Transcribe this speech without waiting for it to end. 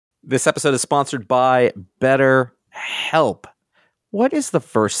This episode is sponsored by BetterHelp. What is the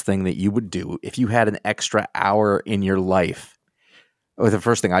first thing that you would do if you had an extra hour in your life? Well, the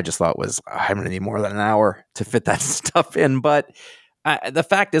first thing I just thought was, I'm going to need more than an hour to fit that stuff in. But the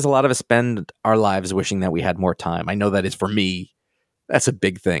fact is, a lot of us spend our lives wishing that we had more time. I know that is, for me, that's a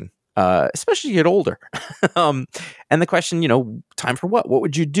big thing, especially as you get older. And the question, time for what? What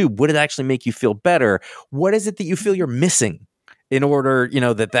would you do? Would it actually make you feel better? What is it that you feel you're missing in order,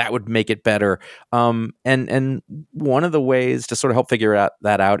 that would make it better? And one of the ways to sort of help figure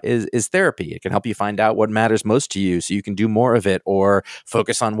that out is therapy. It can help you find out what matters most to you so you can do more of it, or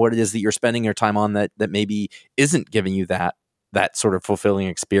focus on what it is that you're spending your time on that maybe isn't giving you that sort of fulfilling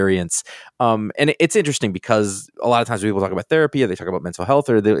experience. And it's interesting because a lot of times people talk about therapy, or they talk about mental health,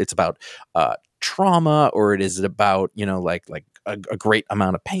 or it's about trauma, or it is about, like a great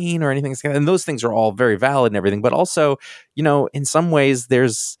amount of pain or anything. And those things are all very valid and everything. But also, in some ways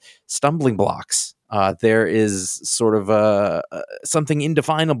there's stumbling blocks. There is sort of something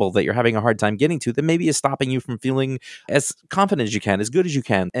indefinable that you're having a hard time getting to that maybe is stopping you from feeling as confident as you can, as good as you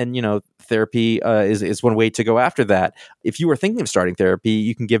can. And, therapy is one way to go after that. If you are thinking of starting therapy,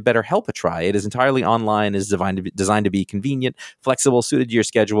 you can give BetterHelp a try. It is entirely online, is designed to be convenient, flexible, suited to your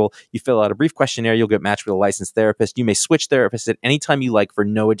schedule. You fill out a brief questionnaire, you'll get matched with a licensed therapist. You may switch therapists at any time you like for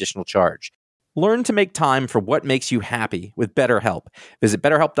no additional charge. Learn to make time for what makes you happy with BetterHelp. Visit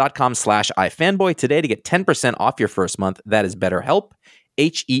BetterHelp.com/iFanboy today to get 10% off your first month. That is BetterHelp,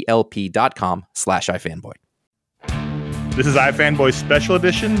 HELP.com/iFanboy. This is iFanboy Special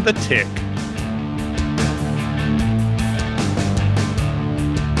Edition, The Tick.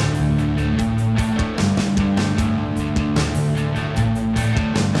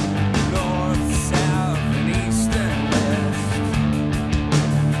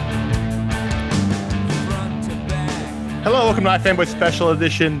 Hello, welcome to iFanboy Special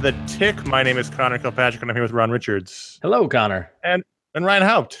Edition, The Tick. My name is Connor Kilpatrick, and I'm here with Ron Richards. Hello, Connor. And Ryan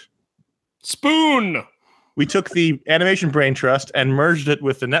Haupt. Spoon! We took the Animation Brain Trust and merged it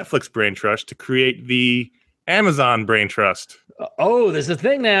with the Netflix Brain Trust to create the Amazon Brain Trust. Oh, there's a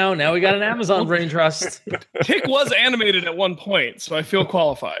thing now. Now we got an Amazon Brain Trust. Tick was animated at one point, so I feel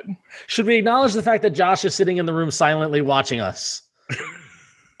qualified. Should we acknowledge the fact that Josh is sitting in the room silently watching us?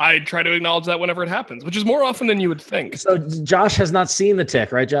 I try to acknowledge that whenever it happens, which is more often than you would think. So Josh has not seen the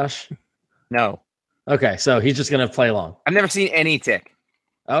Tick, right, Josh? No. Okay, so he's just going to play along. I've never seen any Tick.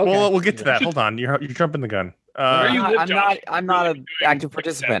 Okay. Well, we'll get to that. Hold on. You're jumping the gun. I'm not an active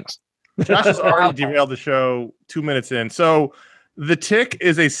participant. Josh has already derailed the show 2 minutes in. So The Tick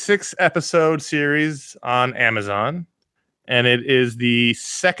is a 6-episode series on Amazon, and it is the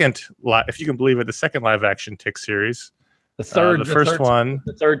second, if you can believe it, the second live-action Tick series. The third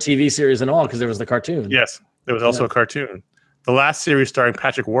TV series in all, because there was the cartoon. Yes, there was also a cartoon. The last series starring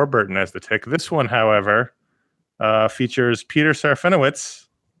Patrick Warburton as the Tick. This one, however, features Peter Serafinowicz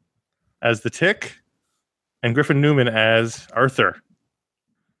as the Tick and Griffin Newman as Arthur.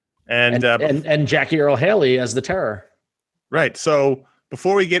 And Jackie Earle Haley as the Terror. Right. So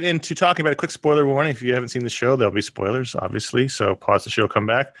before we get into talking about a quick spoiler warning, if you haven't seen the show, there'll be spoilers, obviously. So pause the show, come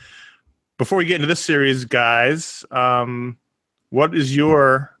back. Before we get into this series, guys, what is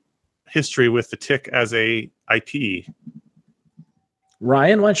your history with the Tick as a IP?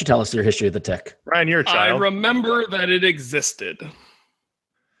 Ryan, why don't you tell us your history of the Tick? Ryan, you're a child. I remember that it existed.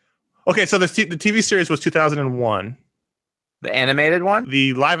 Okay, so the TV series was 2001. The animated one?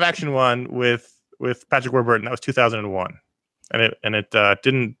 The live-action one with Patrick Warburton, that was 2001. And it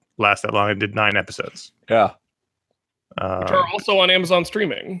didn't last that long. It did 9 episodes. Yeah. Which are also on Amazon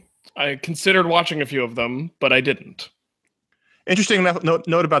streaming. I considered watching a few of them, but I didn't. Interesting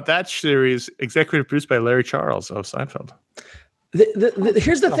note about that series, executive produced by Larry Charles of Seinfeld.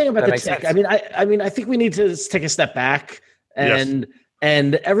 Here's the thing about the Tick. Sense. I mean, I think we need to take a step back and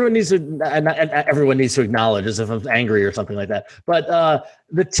everyone needs to acknowledge, as if I'm angry or something like that. But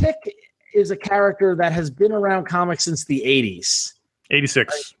the Tick is a character that has been around comics since the 80s.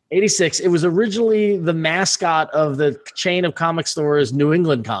 86. Right? 86. It was originally the mascot of the chain of comic stores, New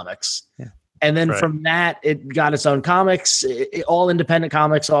England Comics. Yeah. And then from that, it got its own comics, all independent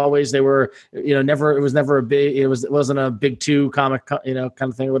comics. Always, they were, never. It was never a big. It wasn't a big 2 comic, kind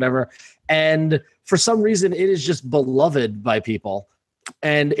of thing or whatever. And for some reason, it is just beloved by people.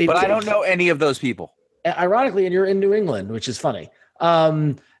 But I don't know any of those people. Ironically, and you're in New England, which is funny.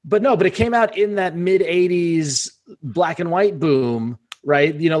 But it came out in that mid 80s black and white boom,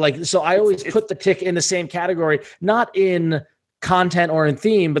 right? So I always put the Tick in the same category, not in content or in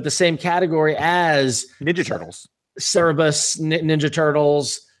theme, but the same category as Ninja Turtles, Cerebus, Ninja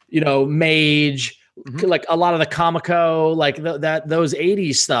Turtles, Mage, like a lot of the Comico, like those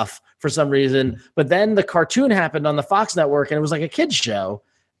 80s stuff for some reason. But then the cartoon happened on the Fox network and it was like a kid's show.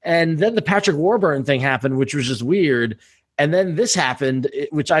 And then the Patrick Warburton thing happened, which was just weird. And then this happened,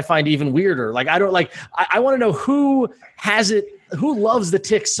 which I find even weirder. Like, I don't like, I want to know who loves the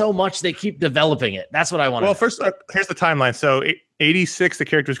Tick so much they keep developing it. That's what I want to know. Well, first, here's the timeline. So 86, the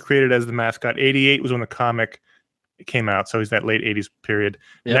character was created as the mascot. 88 was when the comic came out. So he's that late 80s period.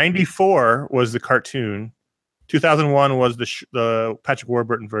 Yep. 94 was the cartoon. 2001 was the Patrick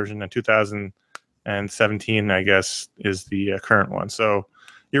Warburton version. And 2017, I guess, is the current one. So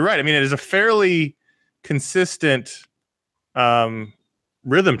you're right. I mean, it is a fairly consistent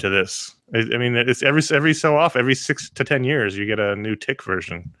rhythm to this. I mean, it's every so often, every 6 to 10 years, you get a new Tick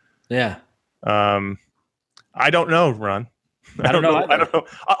version. Yeah. I don't know, Ron. I don't know.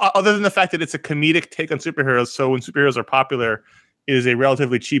 Other than the fact that it's a comedic take on superheroes, so when superheroes are popular, it is a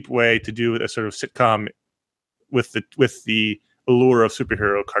relatively cheap way to do a sort of sitcom with the allure of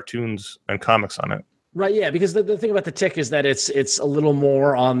superhero cartoons and comics on it. Right. Yeah. Because the thing about the Tick is that it's a little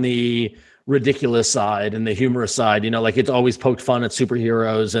more on the ridiculous side and the humorous side, like it's always poked fun at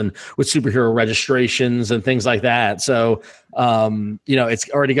superheroes and with superhero registrations and things like that. So, it's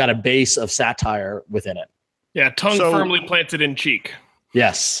already got a base of satire within it. Yeah. Tongue firmly planted in cheek.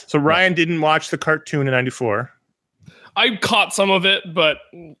 Yes. So Ryan didn't watch the cartoon in 94. I caught some of it, but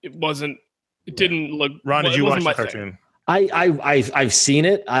it didn't look. Ron, did you watch the cartoon? I've seen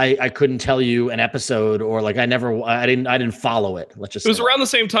it. I couldn't tell you an episode or like I didn't follow it. Let's just. It was around the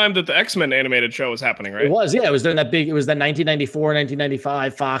same time that the X-Men animated show was happening, right? It was, yeah. It was during that 1994,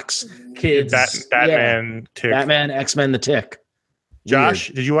 1995 Fox Kids, Batman, Tick, Batman, X-Men, the Tick. Josh,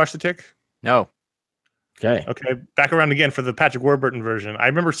 did you watch the Tick? No. Okay. Back around again for the Patrick Warburton version. I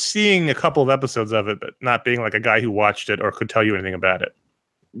remember seeing a couple of episodes of it, but not being like a guy who watched it or could tell you anything about it.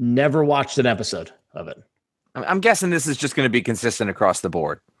 Never watched an episode of it. I'm guessing this is just going to be consistent across the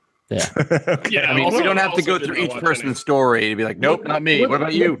board. Yeah. Okay. Yeah. I mean, we don't have to go through each person's story to be like, nope, not me. What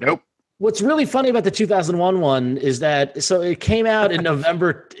about you? Nope. What's really funny about the 2001 one is that it came out in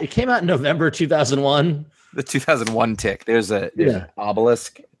November. It came out in November 2001. The 2001 Tick. There's an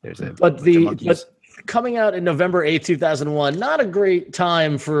obelisk. But coming out in November 8, 2001, not a great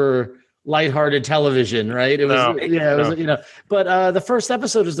time for lighthearted television, right? It was, But the first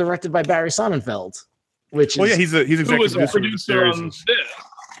episode was directed by Barry Sonnenfeld, which he's executive producer on this.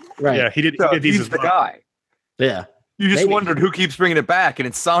 Right. Yeah, he did these he's as the well. guy. Yeah. You just wondered who keeps bringing it back, and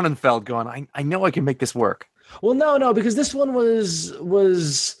it's Sonnenfeld going, I know I can make this work. Well, no, because this one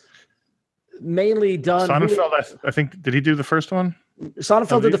was mainly done. Sonnenfeld, I think, did he do the first one?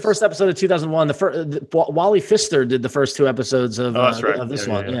 Sonnenfeld did the first episode of 2001. Wally Pfister did the first 2 episodes of this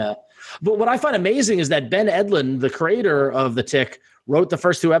one. Yeah. But what I find amazing is that Ben Edlund, the creator of the Tick, wrote the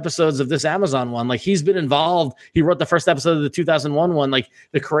first 2 episodes of this Amazon one. Like, he's been involved. He wrote the first episode of the 2001 one. Like,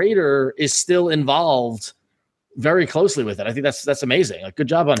 the creator is still involved very closely with it. I think that's amazing. Like, good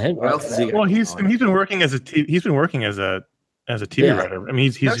job on him. Well, he's been working as a TV writer. I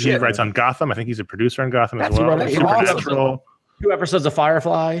mean, he writes on Gotham. I think he's a producer on Gotham as well. Supernatural. 2 episodes of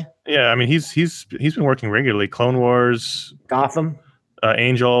Firefly. Yeah, I mean, he's been working regularly. Clone Wars, Gotham,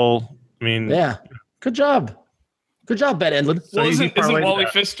 Angel. I mean, yeah, good job, Ben Edlund. So isn't Wally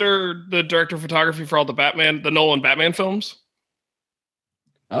Pfister the director of photography for all the Nolan Batman films?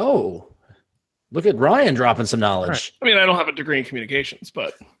 Oh, look at Ryan dropping some knowledge. Right. I mean, I don't have a degree in communications,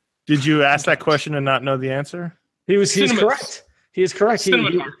 but did you ask that question and not know the answer? He's correct. He is correct.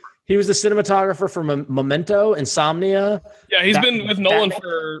 He was the cinematographer for Memento, Insomnia. Yeah, he's been with Nolan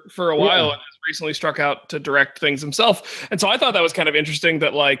for a while and has recently struck out to direct things himself. And so I thought that was kind of interesting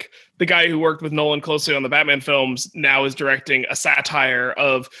that like the guy who worked with Nolan closely on the Batman films now is directing a satire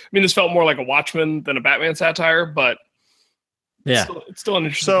of. I mean, this felt more like a Watchmen than a Batman satire, but it's still an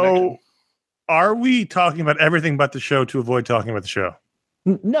interesting. So, connection. Are we talking about everything but the show to avoid talking about the show?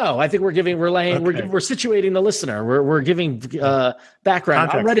 No, I think we're situating the listener. We're giving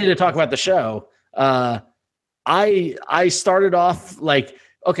background. Context. I'm ready to talk about the show. I started off like,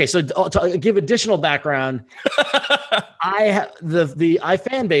 okay, so to give additional background, the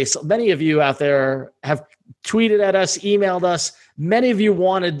fan base, many of you out there have tweeted at us, emailed us. Many of you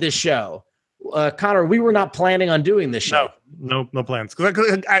wanted this show. Connor, we were not planning on doing this show. No plans.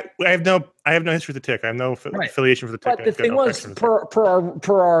 Because I have no history with the Tick. I have no affiliation with the Tick. But the thing was,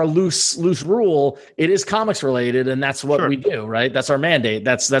 per our loose rule, it is comics related, and that's what we do, right? That's our mandate.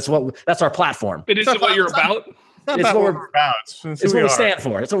 That's our platform. It isn't what you're about. It's what we're about. It's what we stand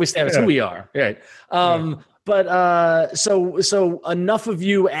for. It's what we stand. It's who we are. Right. But so enough of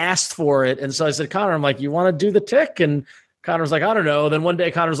you asked for it, and so I said, Connor, I'm like, you want to do the Tick? And Connor's like, I don't know. Then one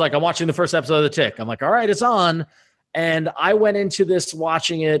day Connor's like, I'm watching the first episode of The Tick. I'm like, all right, it's on. And I went into this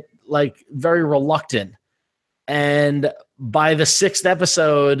watching it like very reluctant. And by the 6th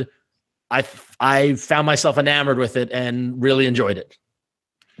episode, I found myself enamored with it and really enjoyed it.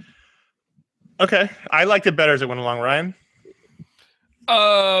 Okay. I liked it better as it went along, Ryan.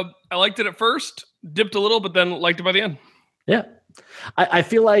 I liked it at first, dipped a little, but then liked it by the end. Yeah. I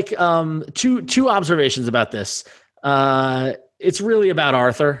feel like two observations about this. It's really about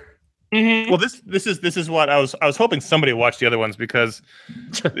Arthur. Mm-hmm. Well, this is what I was hoping somebody watched the other ones, because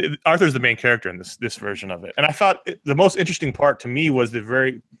Arthur's the main character in this version of it. And I thought the most interesting part to me was the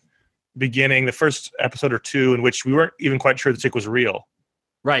very beginning, the first episode or two, in which we weren't even quite sure the Tick was real,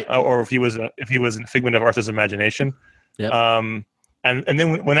 right? Or if he was a figment of Arthur's imagination. Yeah. And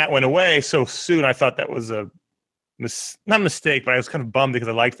then when that went away so soon, I thought that was not a mistake, but I was kind of bummed because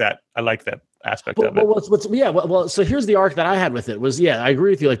I like that aspect of it. So here's the arc that I had with it was, I agree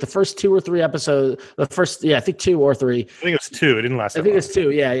with you. Like the first 2 or 3 episodes, I think 2 or 3. I think it was 2. It didn't last. I think it's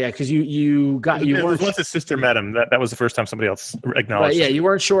 2. Yeah. Because once his sister met him, that was the first time somebody else acknowledged. Right, you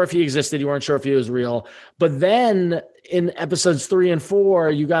weren't sure if he existed. You weren't sure if he was real. But then in episodes 3 and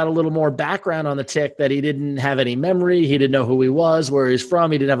 4, you got a little more background on the Tick, that he didn't have any memory. He didn't know who he was, where he's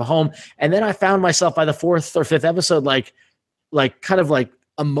from. He didn't have a home. And then I found myself by the 4th or 5th episode, like kind of like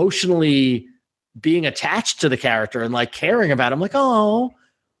emotionally being attached to the character and like caring about him. Like, oh,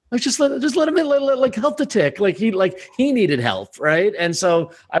 like just let him in, like help the Tick. Like he needed help, right? And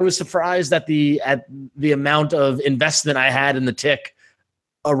so I was surprised at the amount of investment I had in the Tick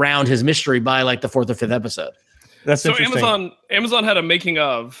around his mystery by like the 4th or 5th episode. That's so interesting. Amazon had a making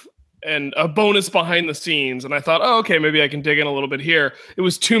of and a bonus behind the scenes, and I thought, oh, okay, maybe I can dig in a little bit here. It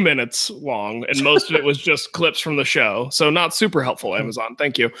was 2 minutes long, and most of it was just clips from the show, so not super helpful, Amazon.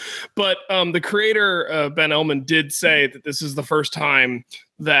 Thank you. But the creator, Ben Elman, did say that this is the first time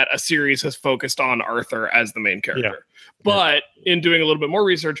that a series has focused on Arthur as the main character. Yeah. But in doing a little bit more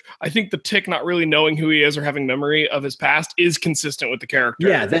research, I think the Tick not really knowing who he is or having memory of his past is consistent with the character.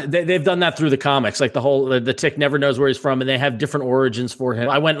 Yeah, they've done that through the comics. Like the Tick never knows where he's from, and they have different origins for him.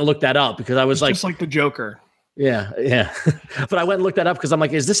 I went and looked that up because I was just like the Joker. Yeah. But I went and looked that up because I'm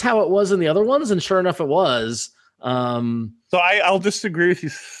like, is this how it was in the other ones? And sure enough, it was. So I'll disagree with you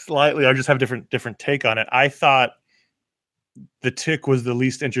slightly. I'll just have a different take on it. I thought the Tick was the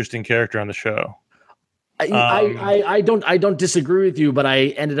least interesting character on the show. I don't disagree with you, but I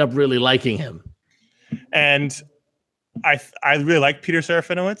ended up really liking him. And I really like Peter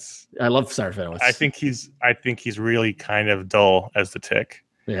Serafinowicz. I love Serafinowicz. I think he's really kind of dull as the Tick.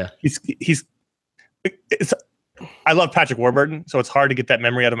 Yeah. I love Patrick Warburton, so it's hard to get that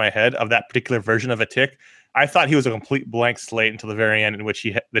memory out of my head of that particular version of a Tick. I thought he was a complete blank slate until the very end, in which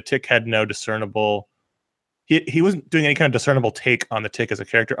the Tick had no discernible. He wasn't doing any kind of discernible take on the Tick as a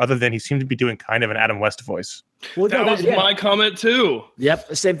character, other than he seemed to be doing kind of an Adam West voice. Well, that was my comment too.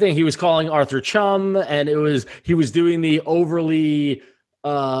 Yep, same thing. He was calling Arthur chum, and he was doing the overly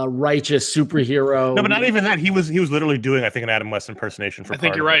righteous superhero. No, but not even that. He was literally doing, I think, an Adam West impersonation for. I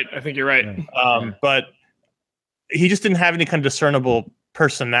think you're right. Yeah. But he just didn't have any kind of discernible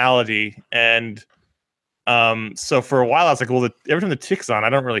personality, and so for a while I was like, well, every time the Tick's on, I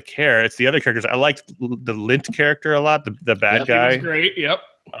don't really care. It's the other characters. I liked the Lint character a lot, the bad guy. He was great. Yep.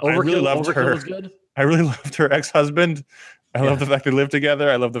 I really loved her. Was good. I really loved her ex-husband. I love the fact they lived together.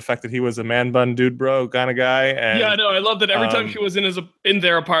 I love the fact that he was a man bun dude bro kind of guy. And, I know. I love that every time she was in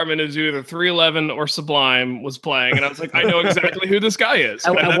their apartment, it was either 311 or Sublime was playing, and I was like, I know exactly who this guy is.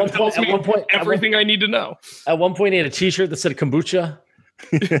 At one point, everything I need to know. At one point, he had a T-shirt that said kombucha.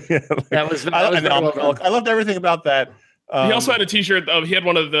 I loved everything about that. He also had a T-shirt. He had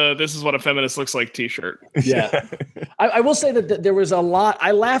one of the "This is what a feminist looks like" T-shirt. Yeah, I will say that there was a lot.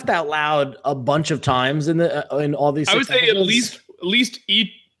 I laughed out loud a bunch of times in all these. I would say episodes. at least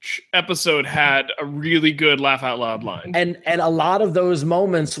each episode had a really good laugh out loud line, and a lot of those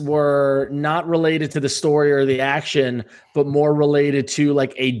moments were not related to the story or the action, but more related to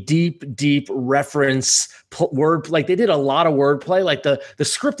like a deep reference. Word, like they did a lot of wordplay. Like the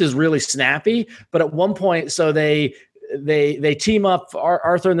script is really snappy, but at one point, so they team up.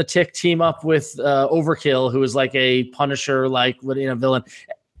 Arthur and the Tick team up with Overkill, who is like a Punisher, like villain,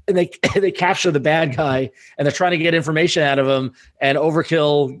 and they capture the bad guy, and they're trying to get information out of him. And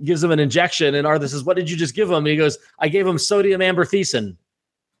Overkill gives him an injection, and Arthur says, "What did you just give him?" And he goes, "I gave him sodium amberthecin."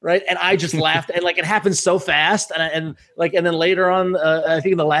 right? And I just laughed, and like it happens so fast, and then later on, I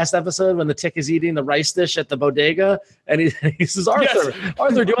think in the last episode when the Tick is eating the rice dish at the bodega, and he says, Arthur,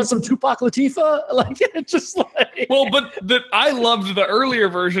 do you want some Tupac Latifah? Like it's just like but I loved the earlier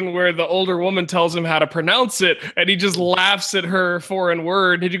version where the older woman tells him how to pronounce it, and he just laughs at her foreign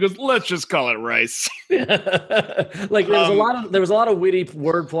word, and he goes, "Let's just call it rice." Like there was a lot of witty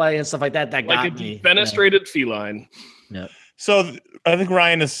wordplay and stuff like that got like me. A defenestrated feline. Yeah. So I think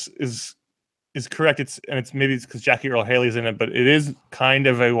Ryan is correct. It's maybe it's because Jackie Earle Haley's in it, but it is kind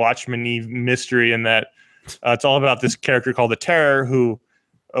of a Watchmen-y mystery in that it's all about this character called the Terror, who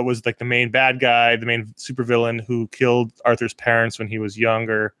was like the main bad guy, the main supervillain who killed Arthur's parents when he was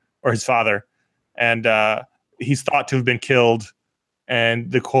younger, or his father, and he's thought to have been killed.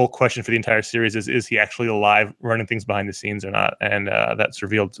 And the whole question for the entire series is he actually alive, running things behind the scenes or not? And that's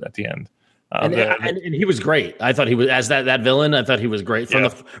revealed at the end. And he was great. I thought he was as that villain. I thought he was great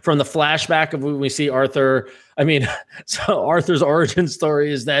from the flashback of when we see Arthur. I mean, so Arthur's origin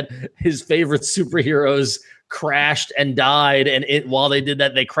story is that his favorite superheroes crashed and died, and while they did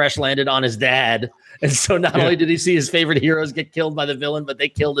that, they crash landed on his dad. And so not only did he see his favorite heroes get killed by the villain, but they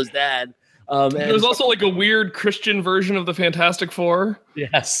killed his dad. It was also like a weird Christian version of the Fantastic Four.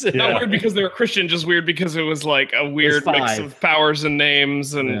 Yes. Not weird because they were Christian, just weird because it was like a weird mix of powers and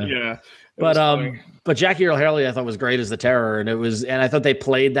names and But Jackie Earle Haley I thought was great as the Terror, and I thought they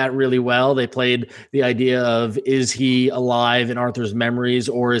played that really well. They played the idea of, is he alive in Arthur's memories,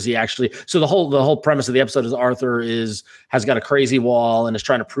 or is he actually? So the whole premise of the episode is Arthur has got a crazy wall and is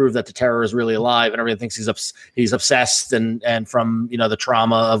trying to prove that the Terror is really alive, and everyone thinks he's obsessed and from the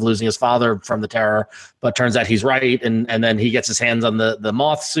trauma of losing his father from the Terror, but turns out he's right, and then he gets his hands on the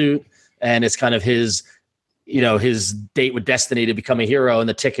moth suit, and it's kind of his date with Destiny to become a hero, and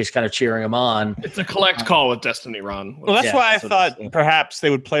the Tick is kind of cheering him on. It's a collect call with Destiny, Ron. Well, that's why I thought perhaps they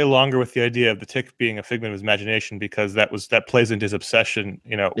would play longer with the idea of the Tick being a figment of his imagination, because that plays into his obsession.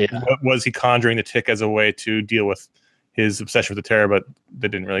 Was he conjuring the Tick as a way to deal with his obsession with the Terror? But that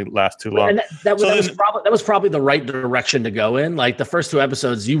didn't really last too long. And that was probably the right direction to go in. Like the first two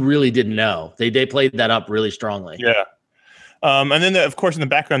episodes, you really didn't know. They played that up really strongly. Yeah. And then, of course, in the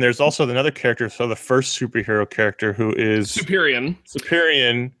background, there's also another character. So the first superhero character, who is Superior,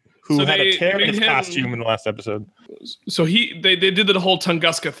 who had a tear in his costume in the last episode. So they did the whole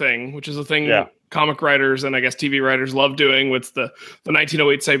Tunguska thing, which is a thing comic writers and I guess TV writers love doing with the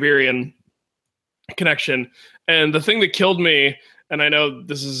 1908 Siberian connection. And the thing that killed me, and I know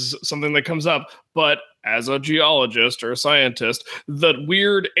this is something that comes up, but as a geologist or a scientist, the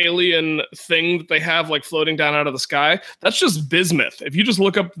weird alien thing that they have like floating down out of the sky, that's just bismuth. If you just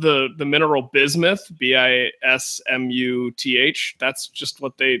look up the mineral bismuth, BISMUTH, that's just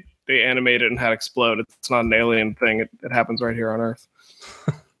what they animated and had explode. It's not an alien thing. It happens right here on Earth.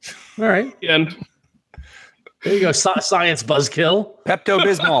 All right. And there you go. Science buzzkill.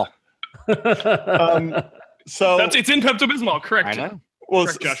 Pepto-Bismol. So it's in Pepto-Bismol, correct? I know. Well,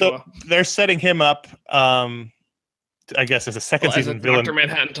 so they're setting him up, I guess, as a second season villain, Dr.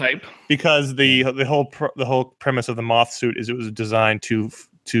 Manhattan type, because the whole premise of the moth suit is it was designed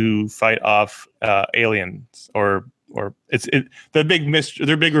to fight off aliens, or their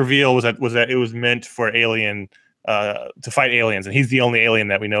big reveal was that it was meant for to fight aliens, and he's the only alien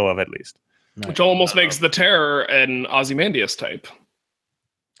that we know of, at least, which almost makes the Terror an Ozymandias type.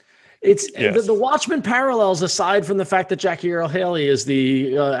 It's the Watchmen parallels, aside from the fact that Jackie Earle Haley is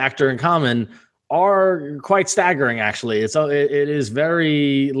the actor in common, are quite staggering. Actually, it is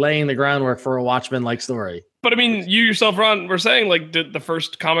very laying the groundwork for a Watchmen-like story. But I mean, you yourself, Ron, were saying like the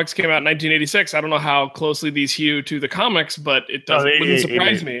first comics came out in 1986. I don't know how closely these hew to the comics, but it wouldn't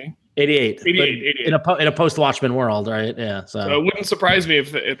surprise me. 88. In a post-Watchmen world, right? Yeah. So it wouldn't surprise me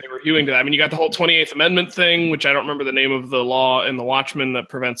if they were hewing to that. I mean, you got the whole 28th Amendment thing, which I don't remember the name of the law in the Watchmen that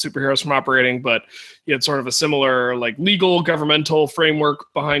prevents superheroes from operating, but you had sort of a similar like legal governmental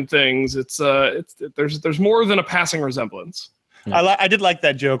framework behind things. There's more than a passing resemblance. I did like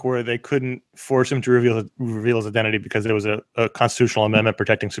that joke where they couldn't force him to reveal his identity because there was a constitutional amendment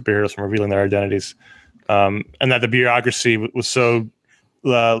protecting superheroes from revealing their identities, and that the bureaucracy was so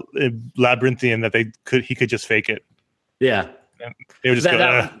labyrinthian that he could just fake it. Yeah, they would just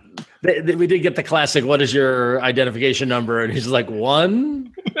we did get the classic, what is your identification number? And he's like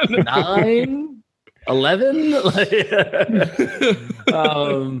 1 9 11.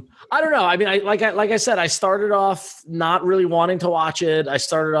 I don't know. I mean, like I said, I started off not really wanting to watch it. I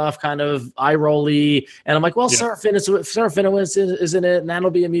started off kind of eye-rolly, and I'm like, well, Sarah Finowitz is in it, and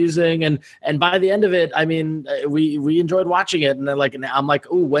that'll be amusing. And by the end of it, I mean, we enjoyed watching it, and then I'm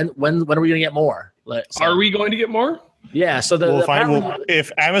like, ooh, when are we gonna get more? Are we going to get more? Yeah, so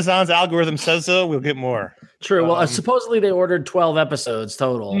if Amazon's algorithm says so, we'll get more. True. Well, supposedly they ordered 12 episodes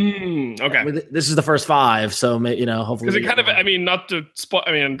total. Okay. This is the first 5, so hopefully. Because it kind of, I mean, not to spoil.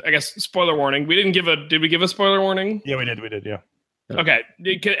 I mean, I guess spoiler warning. Did we give a spoiler warning? Yeah, we did. Yeah. Okay.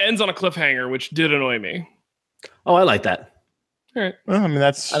 It ends on a cliffhanger, which did annoy me. Oh, I like that. All right. Well, I mean,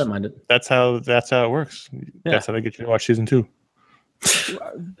 I don't mind it. That's how it works. Yeah. That's how they get you to watch season 2.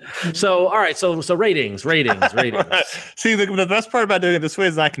 So, all right. So ratings. See, the best part about doing it this way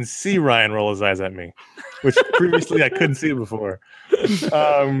is I can see Ryan roll his eyes at me, which previously I couldn't see before.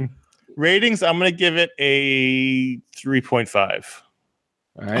 Ratings, I'm going to give it a 3.5.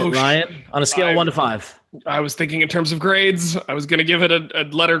 All right, Ryan, on a scale of 1 to 5. I was thinking in terms of grades. I was going to give it a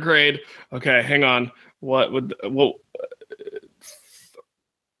letter grade. Okay, hang on. What would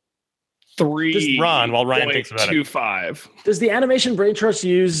 3? Just Ron while Ryan thinks about it. 2.5. Does the Animation Brain Trust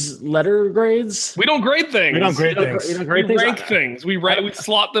use letter grades? We don't grade things. We don't grade things. We rank things. We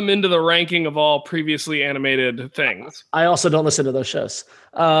slot them into the ranking of all previously animated things. I also don't listen to those shows.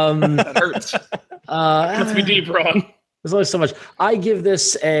 That hurts. Let's be deep, Ron. There's only so much. I give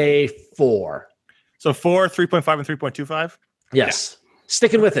this a 4. So 4, 3.5, and 3.25? Yes. Yeah.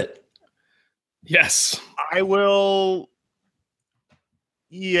 Sticking with it. Yes. I will.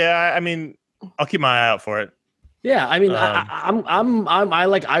 Yeah, I mean, I'll keep my eye out for it. Yeah, I mean,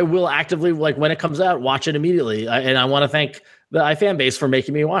 I will actively, like, when it comes out, watch it immediately. And I want to thank the iFan base for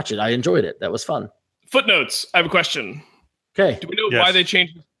making me watch it. I enjoyed it. That was fun. Footnotes. I have a question. Okay. Do we know why they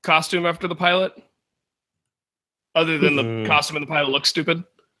changed the costume after the pilot? Other than the costume in the pilot looks stupid?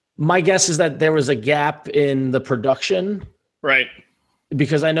 My guess is that there was a gap in the production. Right.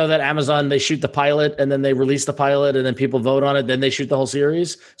 Because I know that Amazon, they shoot the pilot and then they release the pilot and then people vote on it. Then they shoot the whole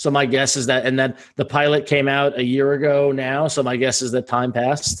series. So my guess is that, and then the pilot came out a year ago now. So my guess is that time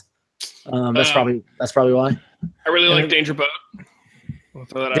passed. That's probably why. I really like Danger Boat. We'll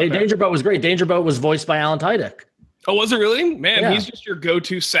throw that out Danger Boat was great. Danger Boat was voiced by Alan Tudyk. Oh, was it really? Man, he's just your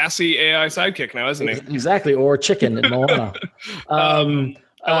go-to sassy AI sidekick now, isn't he? Exactly. Or Chicken in Moana.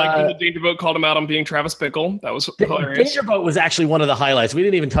 I like when the Danger Boat called him out on being Travis Bickle. That was hilarious. Danger Boat was actually one of the highlights. We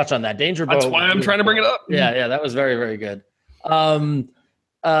didn't even touch on that. Danger Boat. That's why I'm trying to bring it up. Yeah, that was very, very good. Fun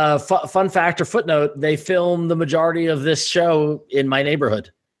fact or footnote, they filmed the majority of this show in my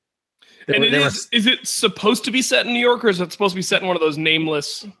neighborhood. Is it supposed to be set in New York, or is it supposed to be set in one of those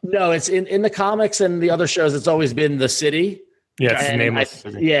nameless? No, it's in the comics and the other shows. It's always been the city. Yeah, it's nameless.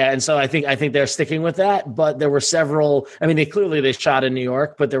 And so I think they're sticking with that. But there were several. I mean, they shot in New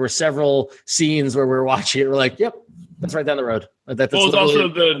York, but there were several scenes where we were watching it. We're like, "Yep, that's right down the road." That's also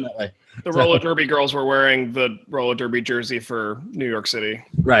the roller derby girls were wearing the roller derby jersey for New York City.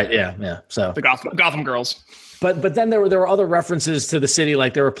 Right. Yeah. So the Gotham girls. But then there were other references to the city,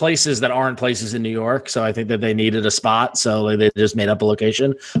 like there were places that aren't places in New York. So I think that they needed a spot, so they just made up a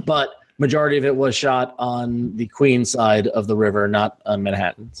location. But majority of it was shot on the Queens side of the river, not on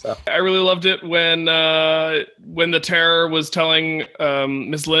Manhattan. So I really loved it when the Terror was telling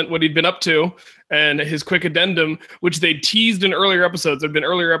Ms. Lint what he'd been up to and his quick addendum, which they teased in earlier episodes. There'd been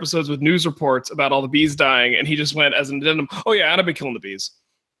earlier episodes with news reports about all the bees dying, and he just went as an addendum, "Oh yeah, I've been killing the bees."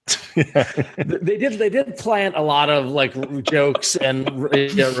 They did plant a lot of like jokes and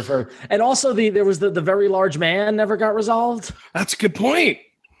refer, and also there was the very large man never got resolved. That's a good point.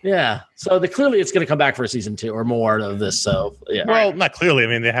 Yeah, so clearly it's going to come back for season 2 or more of this. So yeah, well, not clearly. I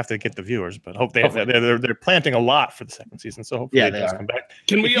mean, they have to get the viewers, but they're planting a lot for the second season. So hopefully it does come back.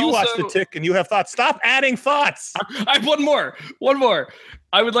 Can we? If you watch The Tick and you have thoughts, stop adding thoughts. I have one more.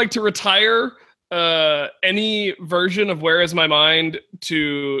 I would like to retire any version of Where Is My Mind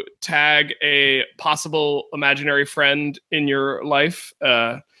to tag a possible imaginary friend in your life.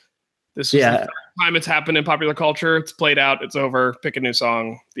 This is the third time it's happened in popular culture. It's played out. It's over. Pick a new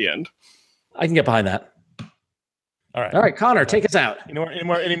song. The end. I can get behind that. All right, Connor, take us out. Any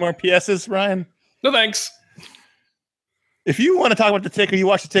more PSs, Ryan? No, thanks. If you want to talk about The Tick or you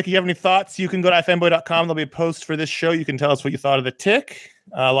watch The Tick, you have any thoughts, you can go to ifanboy.com. There'll be a post for this show. You can tell us what you thought of The Tick.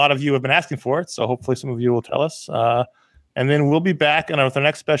 A lot of you have been asking for it, so hopefully some of you will tell us. And then we'll be back with our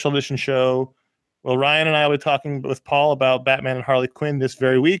next special edition show. Well, Ryan and I will be talking with Paul about Batman and Harley Quinn this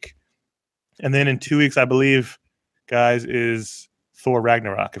very week. And then in 2 weeks, I believe, guys, is Thor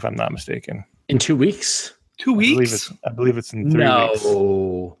Ragnarok, if I'm not mistaken. In 2 weeks? 2 weeks? I believe it's in 3 weeks.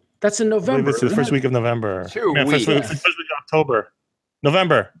 No. That's in November. I believe it's the first week of November. 2 weeks. First week of October.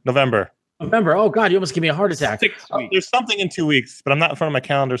 November. Oh, God, you almost gave me a heart attack. There's something in 2 weeks, but I'm not in front of my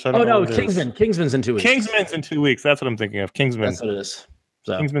calendar, so I don't know. Kingsman. Kingsman's in 2 weeks. Kingsman's in 2 weeks. That's what I'm thinking of. Kingsman. That's what it is.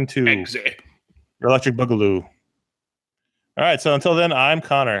 So. Kingsman 2. Exit. Your Electric Boogaloo. All right, so until then, I'm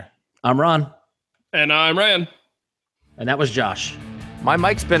Connor. I'm Ron. And I'm Ryan. And that was Josh. My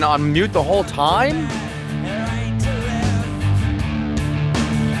mic's been on mute the whole time?